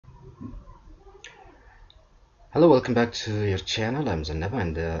Hello, welcome back to your channel. I'm Zenebe,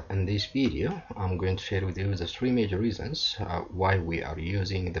 and in this video I'm going to share with you the three major reasons why we are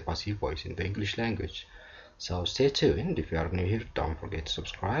using the passive voice in the English language. So stay tuned. If you are new here, don't forget to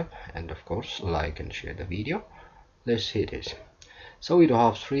subscribe and of course like and share the video. Let's hit it. So we do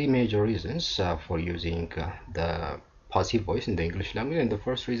have three major reasons for using the passive voice in the English language, and the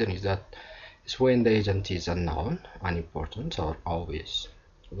first reason is that it's when the agent is unknown, unimportant, or obvious.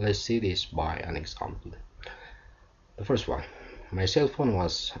 Let's see this by an example. The first one, my cell phone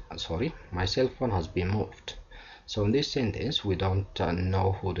has been moved. So in this sentence we don't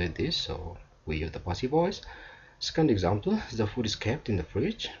know who did this, so we use the passive voice. Second example, the food is kept in the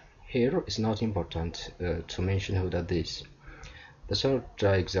fridge. Here it's not important to mention who did this. The third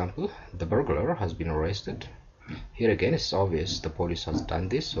example, the burglar has been arrested. Here again it's obvious the police has done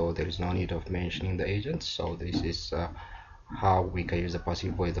this, so there is no need of mentioning the agent. So this is how we can use the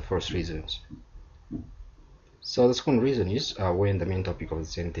passive voice, the first reasons. So the second reason is when the main topic of the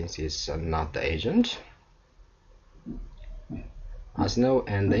sentence is not the agent. As you know,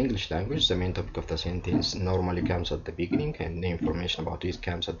 in the English language, the main topic of the sentence normally comes at the beginning and the information about it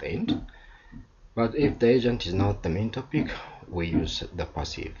comes at the end. But if the agent is not the main topic, we use the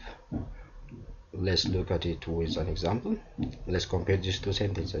passive. Let's look at it with an example. Let's compare these two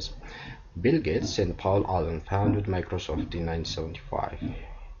sentences. Bill Gates and Paul Allen founded Microsoft in 1975.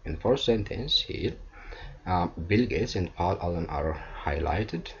 In the first sentence here, Bill Gates and Paul Allen are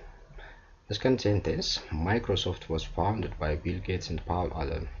highlighted. The second sentence, Microsoft was founded by Bill Gates and Paul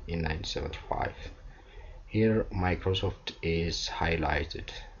Allen in 1975. Here Microsoft is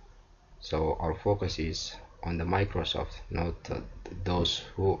highlighted, so our focus is on the Microsoft, not those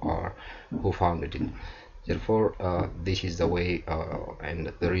who founded it. Therefore this is the way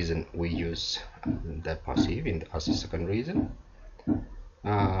and the reason we use the passive as a second reason.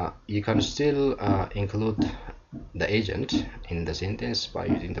 You can still include the agent in the sentence by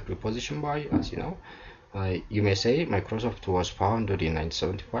using the preposition by, as you know. You may say Microsoft was founded in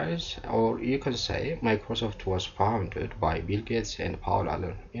 1975, or you can say Microsoft was founded by Bill Gates and Paul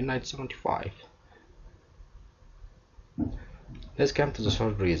Allen in 1975. Let's come to the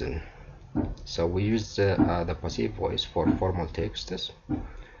third reason. So we use the passive voice for formal texts.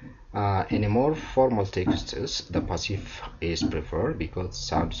 In a more formal texts, the passive is preferred because it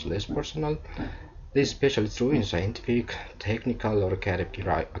sounds less personal. This is especially true in scientific, technical, or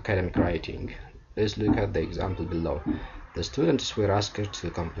academic writing. Let's look at the example below. The students were asked to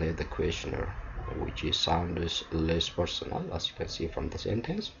complete the questionnaire, which sounds less personal, as you can see from the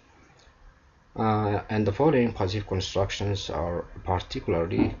sentence. And the following passive constructions are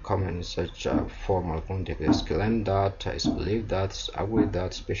particularly common in such formal contexts: claim that, is believe that, is agree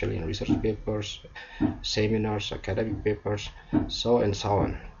that, especially in research papers, seminars, academic papers, so and so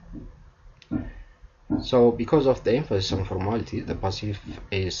on. So because of the emphasis on formality, the passive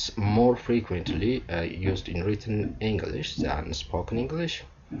is more frequently used in written English than spoken English.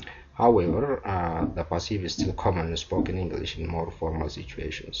 However, the passive is still common in spoken English in more formal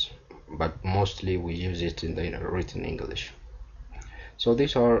situations, but mostly we use it in the written English. So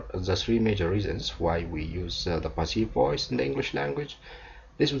these are the three major reasons why we use the passive voice in the English language.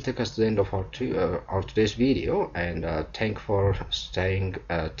 This will take us to the end of our today's video, and thank for staying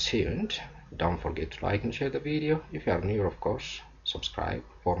tuned. Don't forget to like and share the video. If you are new, of course, subscribe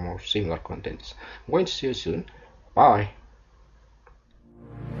for more similar contents. I'm going to see you soon. Bye.